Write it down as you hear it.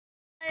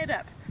it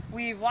up.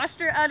 We've washed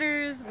her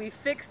udders, we've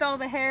fixed all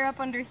the hair up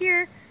under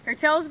here, her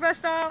tail's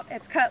brushed out,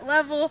 it's cut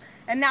level,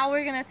 and now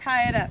we're gonna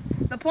tie it up.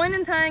 The point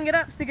in tying it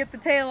up is to get the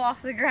tail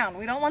off the ground.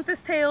 We don't want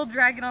this tail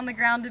dragging on the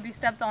ground to be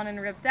stepped on and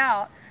ripped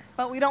out,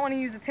 but we don't want to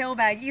use a tail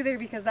bag either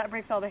because that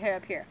breaks all the hair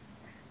up here.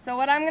 So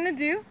what I'm gonna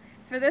do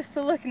for this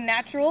to look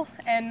natural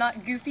and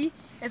not goofy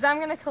is I'm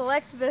gonna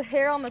collect the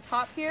hair on the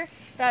top here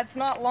that's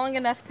not long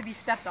enough to be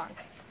stepped on.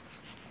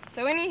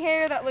 So any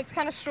hair that looks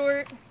kind of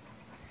short,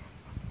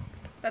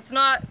 that's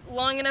not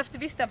long enough to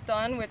be stepped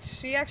on, which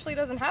she actually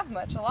doesn't have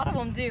much. A lot of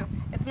them do.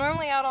 It's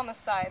normally out on the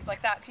sides,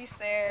 like that piece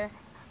there.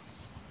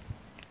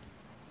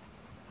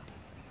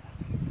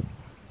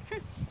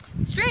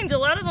 Strange, a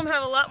lot of them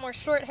have a lot more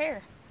short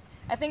hair.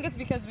 I think it's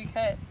because we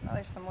cut, oh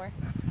there's some more.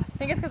 I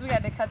think it's because we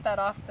had to cut that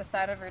off the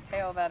side of her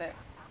tail that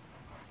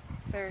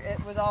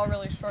it was all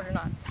really short or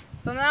not.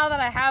 So now that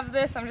I have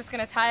this, I'm just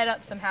gonna tie it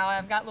up somehow.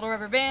 I've got little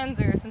rubber bands,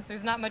 or since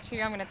there's not much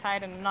here, I'm gonna tie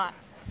it in a knot.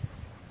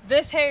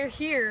 This hair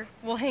here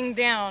will hang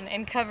down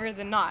and cover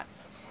the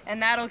knots,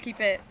 and that'll keep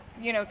it,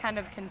 you know, kind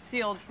of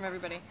concealed from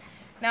everybody.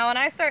 Now when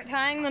I start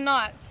tying the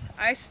knots,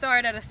 I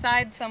start at a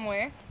side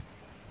somewhere,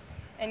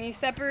 and you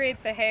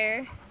separate the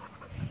hair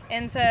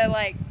into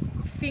like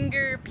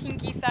finger,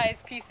 pinky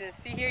sized pieces.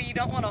 See here, you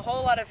don't want a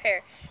whole lot of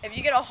hair. If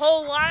you get a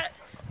whole lot,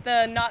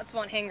 the knots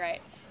won't hang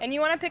right. And you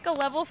want to pick a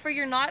level for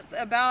your knots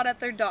about at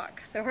their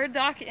dock. So her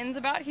dock ends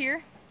about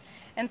here,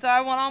 and so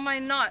I want all my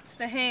knots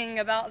to hang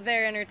about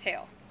there in her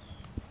tail.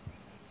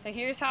 So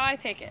here's how I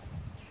take it.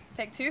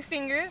 Take 2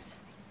 fingers,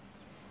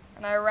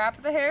 and I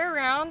wrap the hair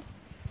around,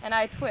 and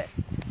I twist.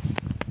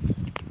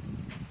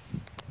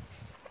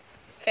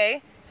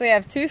 Okay, so we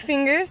have 2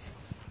 fingers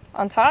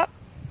on top.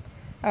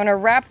 I'm going to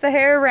wrap the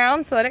hair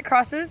around so that it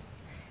crosses,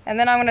 and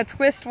then I'm going to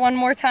twist one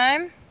more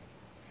time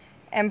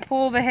and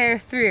pull the hair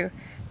through.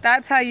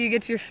 That's how you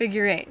get your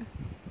figure 8.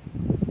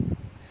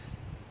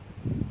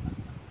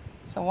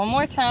 So one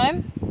more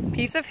time,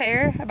 piece of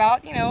hair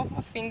about, you know,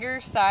 a finger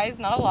size,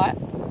 not a lot.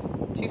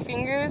 2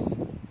 fingers,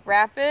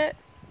 wrap it,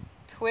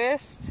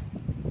 twist,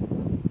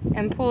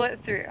 and pull it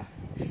through.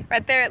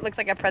 Right there it looks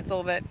like a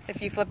pretzel, but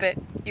if you flip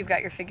it, you've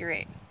got your figure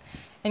 8.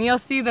 And you'll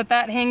see that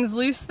that hangs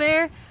loose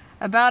there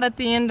about at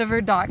the end of her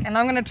dock. And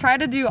I'm gonna try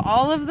to do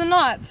all of the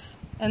knots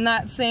in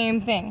that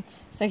same thing.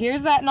 So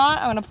here's that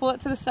knot, I'm gonna pull it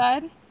to the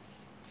side.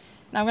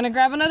 Now I'm gonna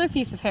grab another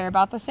piece of hair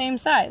about the same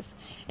size.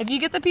 If you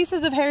get the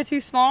pieces of hair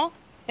too small,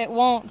 it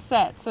won't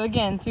set. So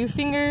again, 2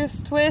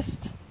 fingers,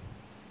 twist,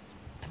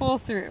 pull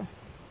through.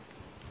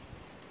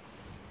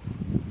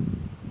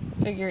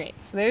 Figure 8.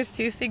 So there's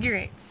 2 figure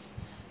 8s.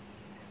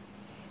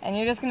 And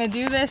you're just gonna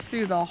do this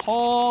through the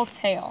whole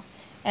tail.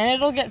 And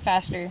it'll get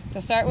faster.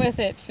 To start with,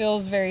 it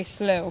feels very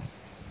slow.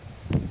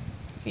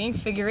 See,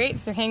 figure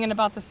 8s, they're hanging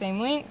about the same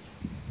length.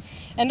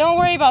 And don't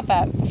worry about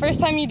that. The first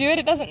time you do it,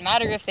 it doesn't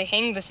matter if they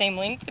hang the same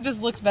length. It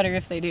just looks better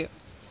if they do.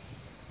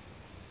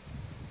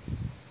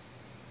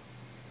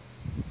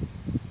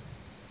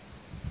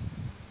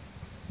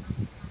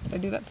 Did I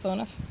do that slow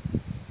enough?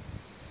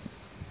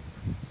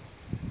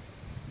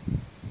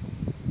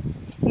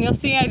 And you'll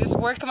see I just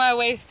work my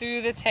way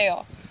through the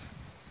tail.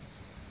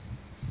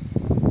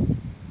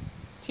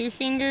 2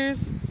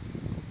 fingers,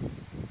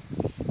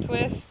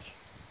 twist,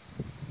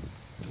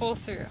 pull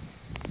through.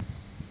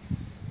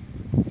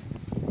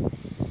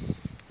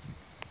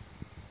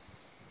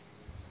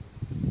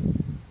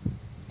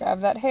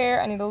 Grab that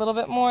hair, I need a little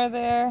bit more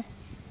there.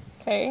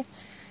 Okay,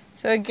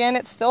 so again,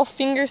 it's still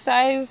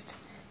finger-sized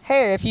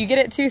hair. If you get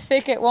it too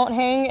thick, it won't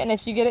hang, and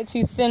if you get it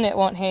too thin, it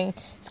won't hang.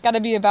 It's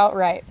gotta be about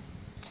right.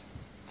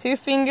 2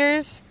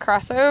 fingers,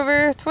 cross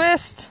over,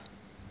 twist,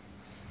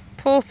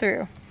 pull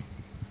through.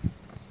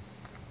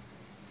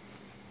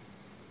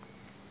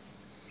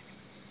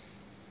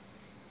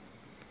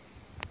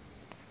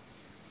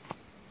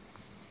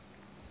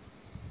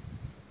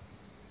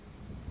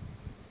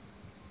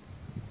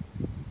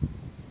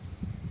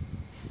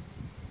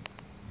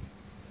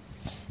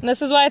 And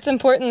this is why it's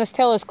important this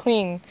tail is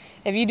clean.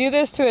 If you do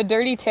this to a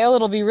dirty tail,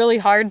 it'll be really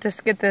hard to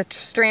get the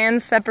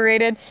strands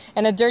separated,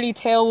 and a dirty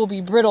tail will be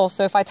brittle.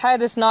 So if I tie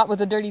this knot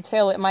with a dirty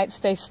tail, it might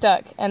stay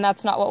stuck, and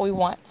that's not what we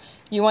want.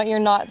 You want your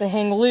knot to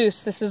hang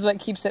loose. This is what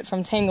keeps it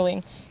from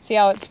tangling. See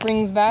how it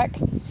springs back?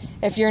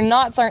 If your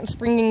knots aren't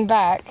springing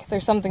back,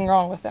 there's something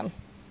wrong with them.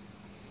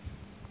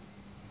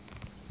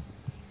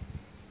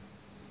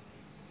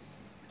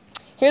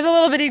 Here's a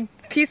little bitty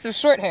piece of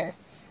short hair.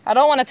 I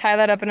don't want to tie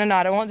that up in a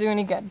knot, it won't do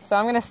any good. So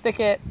I'm going to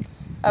stick it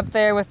up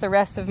there with the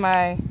rest of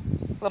my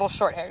little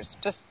short hairs.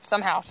 Just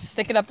somehow, just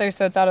stick it up there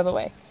so it's out of the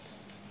way.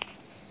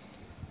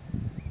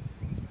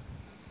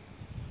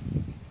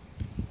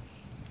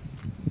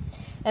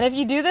 And if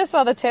you do this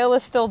while the tail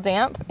is still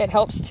damp, it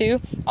helps too.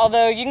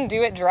 Although you can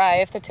do it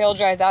dry. If the tail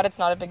dries out, it's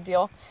not a big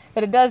deal.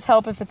 But it does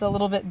help if it's a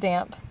little bit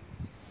damp.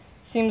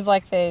 Seems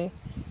like they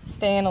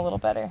stay in a little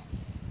better.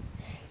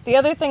 The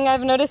other thing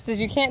I've noticed is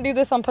you can't do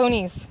this on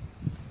ponies.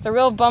 It's a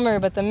real bummer,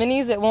 but the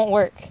minis, it won't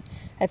work.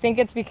 I think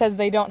it's because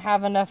they don't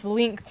have enough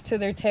length to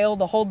their tail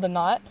to hold the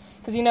knot.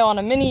 Because you know, on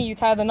a mini, you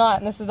tie the knot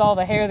and this is all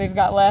the hair they've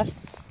got left,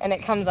 and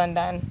it comes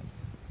undone.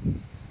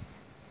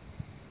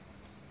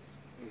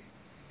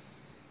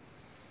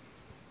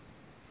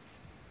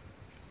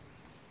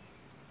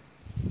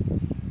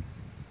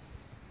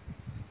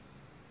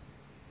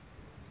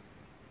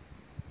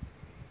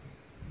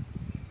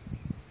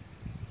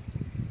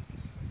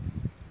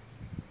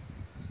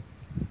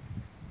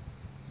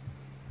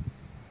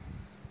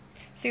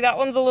 See, that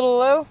one's a little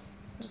low.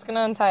 I'm just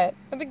gonna untie it.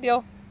 No big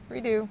deal.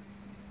 Redo.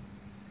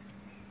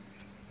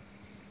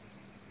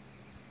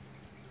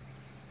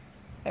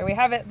 There we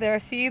have it. There,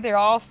 see, they're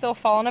all still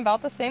falling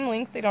about the same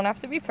length. They don't have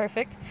to be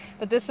perfect,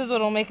 but this is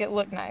what'll make it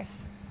look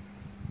nice.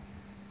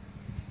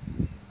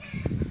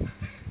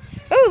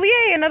 Oh,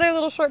 yay, another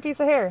little short piece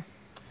of hair.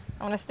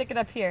 I'm gonna stick it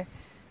up here.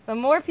 The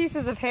more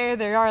pieces of hair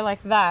there are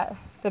like that,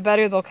 the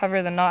better they'll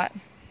cover the knot.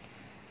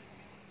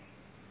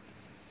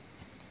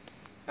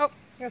 Oh,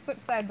 you're gonna switch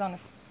sides on us.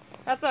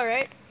 That's all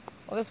right.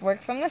 We'll just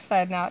work from this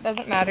side now. It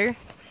doesn't matter.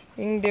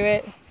 You can do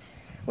it.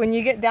 When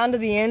you get down to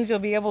the ends, you'll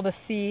be able to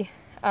see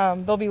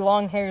there'll be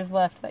long hairs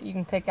left that you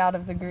can pick out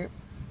of the group.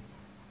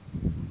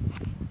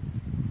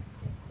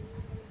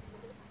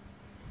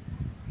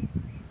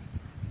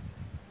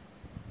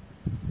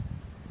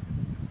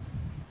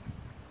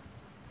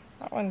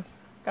 That one's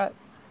got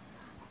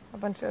a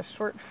bunch of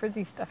short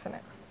frizzy stuff in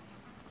it.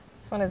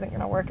 This one isn't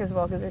going to work as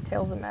well because her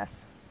tail's a mess.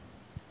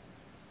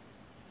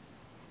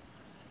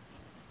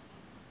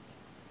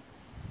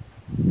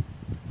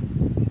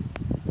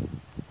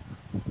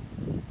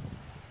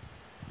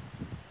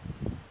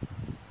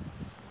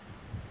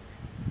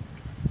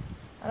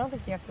 I don't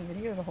think you have to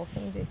video the whole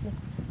thing, JC.